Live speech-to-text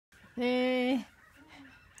There.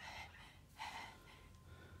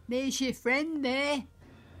 There's your friend there.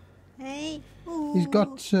 Hey. Ooh. He's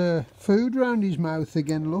got food round his mouth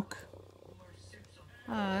again, look.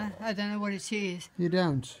 I don't know what it is. You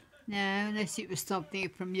don't? No, unless it was something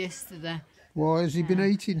from yesterday. Why, has he been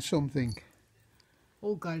eating something?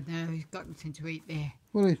 Oh God, no, he's got nothing to eat there.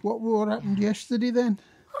 Well, what happened yesterday then?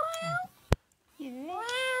 Yeah.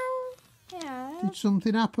 Yeah. Did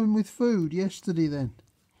something happen with food yesterday then?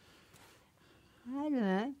 I don't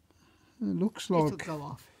know. It looks It'll like... go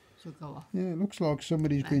off. It'll go off. Yeah, it looks like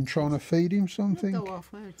somebody's been trying to feed him something. It'll go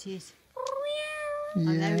off, won't it? Yeah.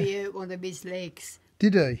 I know he hurt one of his legs.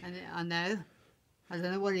 Did he? And I know. I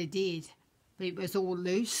don't know what he did, but it was all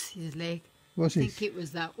loose, his leg. Was I it? think it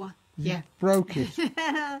was that one. Yeah. Broke it?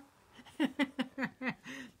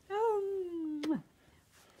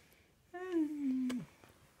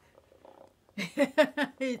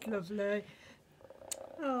 It's lovely.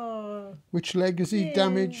 Oh. Which leg has he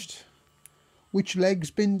damaged? Which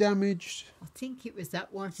leg's been damaged? I think it was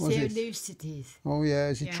that one. Was See how it? loose it is. Oh yeah,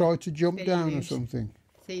 has he tried to jump Very down loose. or something?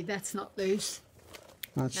 See, that's not loose.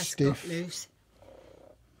 That's That's stiff. not loose.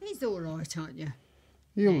 He's all right, aren't you?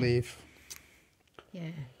 He'll live.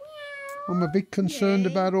 Yeah. I'm a bit concerned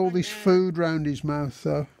Yeah, about all I this know. food round his mouth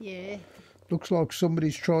though. Yeah. Looks like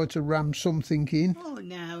somebody's tried to ram something in. Oh,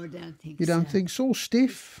 no, I don't think You don't so. think it's all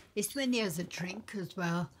stiff? It's when he has a drink as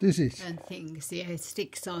well. Is it? And things, yeah, it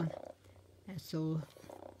sticks on. That's all.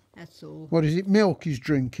 That's all. What is it, milk he's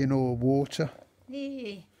drinking or water?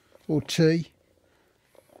 Yeah. Or tea?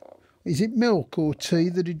 Is it milk or tea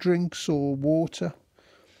that he drinks or water?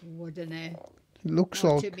 Oh, I don't know. It looks Might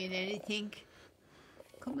like... have been anything.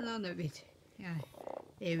 Come along a bit. Yeah.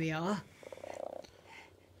 There we are.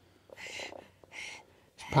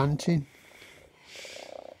 It's panting.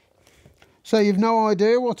 So you've no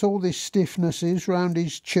idea what all this stiffness is round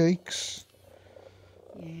his cheeks?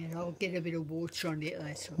 Yeah, I'll get a bit of water on it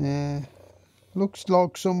later. Yeah. Looks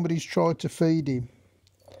like somebody's tried to feed him.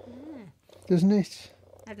 Doesn't it?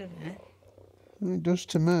 I don't know. It does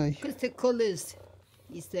to me. Because the colours,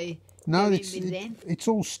 you see. No, going it's, with them. it's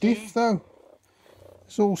all stiff though.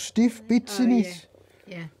 It's all stiff bits in it.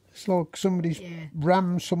 Yeah. It's like somebody's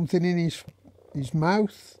rammed something in his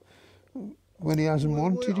mouth when he hasn't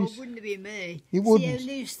wanted it it. wouldn't have been me. It wouldn't. See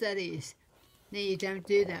how loose that is? No, you don't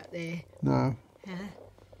do that there. No, Huh?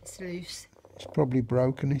 It's loose. it's probably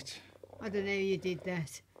broken it. I don't know you did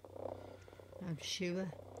that. I'm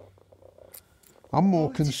sure. I'm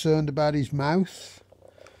more concerned about his mouth.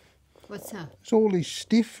 What's that? It's all his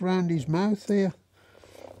stiff round his mouth here.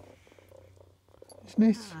 Isn't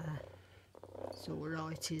it? It's all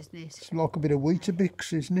right, isn't it? It's like a bit of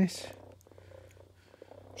Weetabix, isn't it?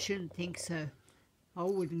 Shouldn't think so. I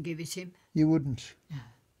wouldn't give it him. You wouldn't?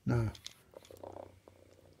 No.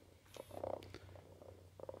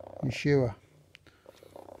 You sure?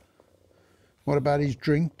 What about his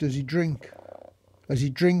drink? Does he drink? Is he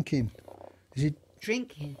drinking? Is he...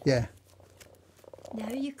 Drinking? Yeah. No,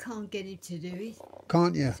 you can't get him to do it.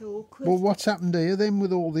 Can't you? It's awkward. Well, what's happened here then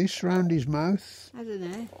with all this round his mouth? I don't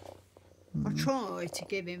know. I try to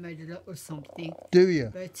give him a little something. Do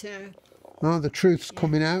you? But No, the truth's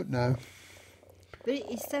coming out now. but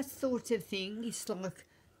it's that sort of thing. It's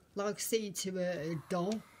like seeing to a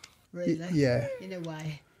doll, really. Yeah. In a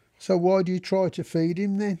way. So why do you try to feed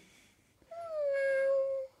him then?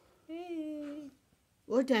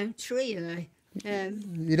 Well, don't really.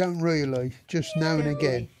 You don't really, just now and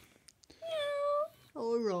again.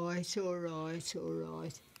 All right, all right, all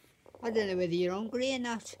right. I don't know whether you're hungry or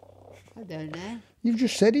not. I don't know. You've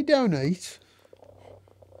just said he don't eat.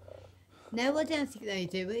 No, I don't think they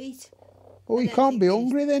do eat. Well, I he don't can't think be he's-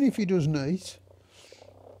 hungry then if he doesn't eat.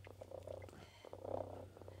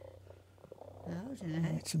 No, I don't know.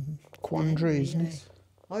 It's a quandary, isn't Really. it?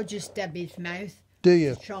 I just dab his mouth. Do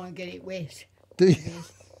you? To try and get it wet. Do you?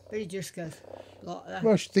 But he just goes like that.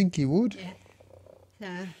 Well, I should think he would. Yeah.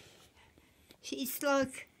 So, it's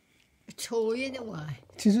like a toy in a way.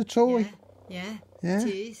 It is a toy. Yeah. Yeah. It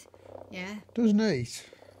is. Yeah. Doesn't eat.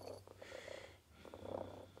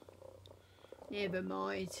 Never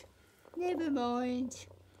mind. Never mind.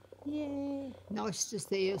 Yeah. Nice to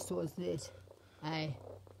see us, wasn't it? Hey.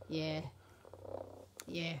 Yeah.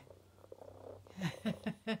 Yeah.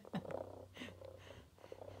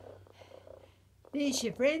 There's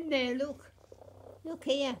your friend there, look. Look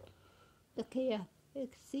here. Look here.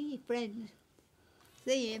 Look, see your friend.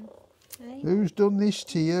 See him. Hey? Who's done this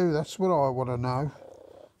to you? That's what I want to know.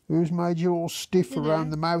 Who's made you all stiff Dunno. around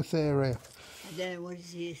the mouth area? I don't know what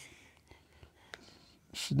it is.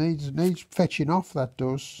 Needs fetching off, that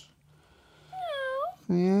does.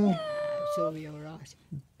 Yeah. it'll be all right.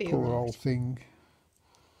 Be Poor all old right. thing.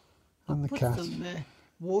 And the Put cat. some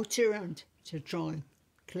water on to try and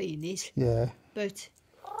clean it. Yeah. But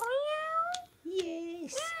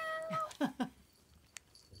yes.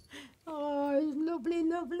 Oh, lovely,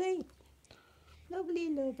 lovely. Lovely,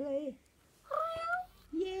 lovely.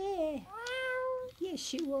 Yeah.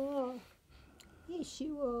 Yes, you are. Yes,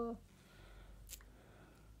 you are.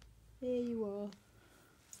 There you are.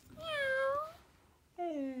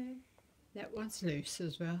 That one's loose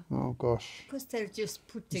as well. Oh gosh. Because they're just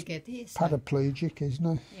put together. So. Paraplegic,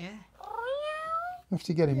 isn't he? Yeah. Have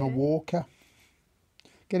to get him a walker.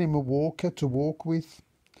 Get him a walker to walk with.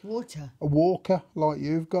 Water. A walker like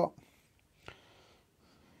you've got.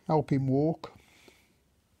 Help him walk.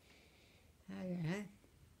 I don't know.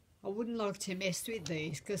 I wouldn't like to mess with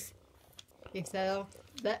these because if they're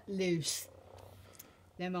that loose,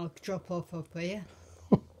 they might drop off up here.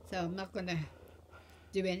 So I'm not going to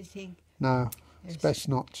do anything. No, it's Yes. best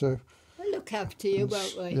not to. We'll look after you,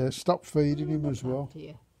 won't we? Yeah, stop feeding him We'll as look well. after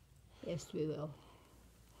you. Yes, we will.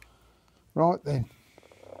 Right then.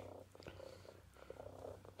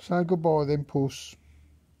 Say goodbye then, Puss.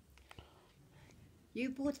 You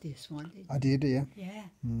bought this one, didn't you? I did, yeah. Yeah.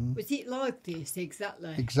 Mm. Was it like this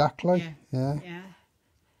exactly? Exactly. Yeah. Yeah. Yeah.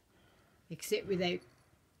 Except without,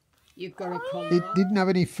 you've got a collar He on. didn't have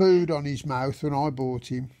any food on his mouth when I bought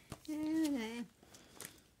him. Yeah.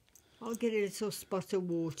 I'll get a little spot of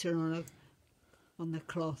water on the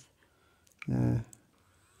cloth Yeah.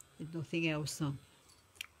 with nothing else on.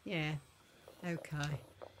 Yeah. Okay.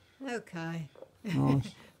 Okay.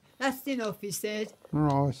 Right. That's enough, he said. All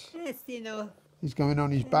right. That's enough. He's going on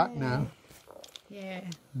his back now. Yeah.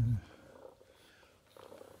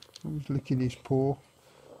 I was licking his paw,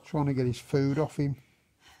 trying to get his food off him.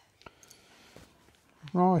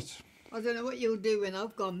 Right. I don't know what you'll do when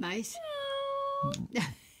I've gone, mate.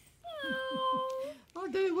 I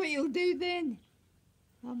don't know what you'll do then.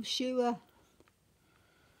 I'm sure.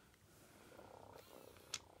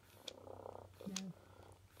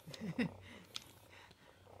 No.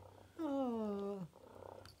 Oh.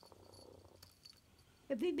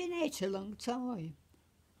 Have we been out a long time?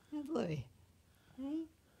 Have we? Hey?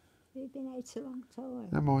 We've been out a long time.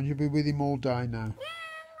 Never mind, you'll be with him all day now.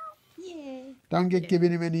 Yeah. Don't get Yeah.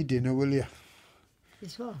 giving him any dinner, will you?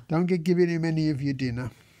 This what? Don't get giving him any of your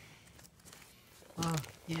dinner. Oh,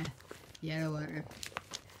 yeah. Yeah, I won't.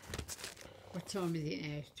 What time is it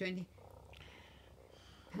now? 20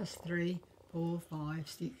 past 3, 4, 5,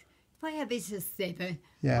 6. If I have it at 7,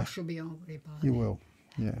 Yeah. I shall be hungry by You then. will,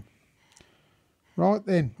 yeah. Right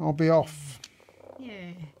then, I'll be off.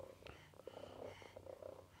 Yeah.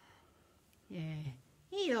 Yeah.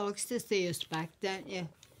 He likes to see us back, don't you?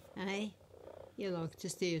 Eh? You like to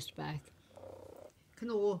see us back. Can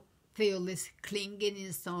all feel this clinging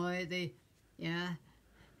inside the, yeah.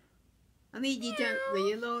 I mean, you don't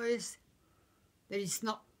realise that it's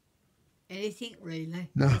not anything really,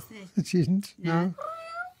 No, isn't it? it isn't. No.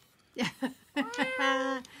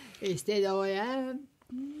 Instead, I am.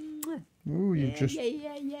 Oh, you Yeah, just.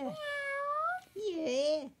 yeah.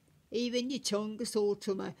 Yeah. Even your tongue is sort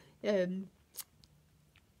of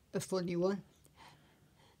a funny one.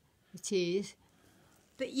 It is.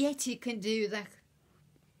 But yet you can do that.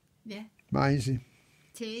 Yeah, Amazing.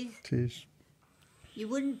 it is. It is. You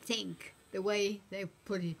wouldn't think the way they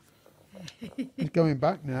put it. He's going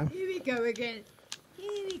back now. Here we go again.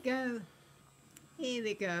 Here we go. Here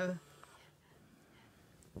we go.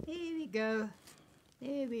 Here we go.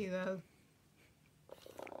 There we go.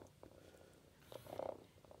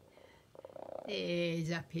 He's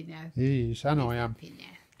happy now. He is, and I am. Happy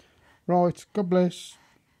now. Right, God bless.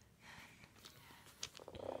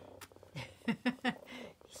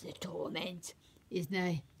 It's a torment, isn't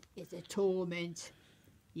it? It's a torment.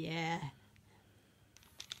 Yeah.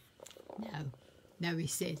 No, he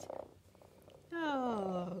said.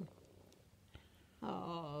 Oh.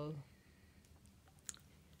 Oh.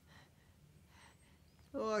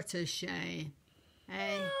 What a shame.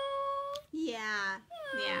 Eh? Yeah.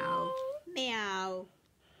 Meow. Meow.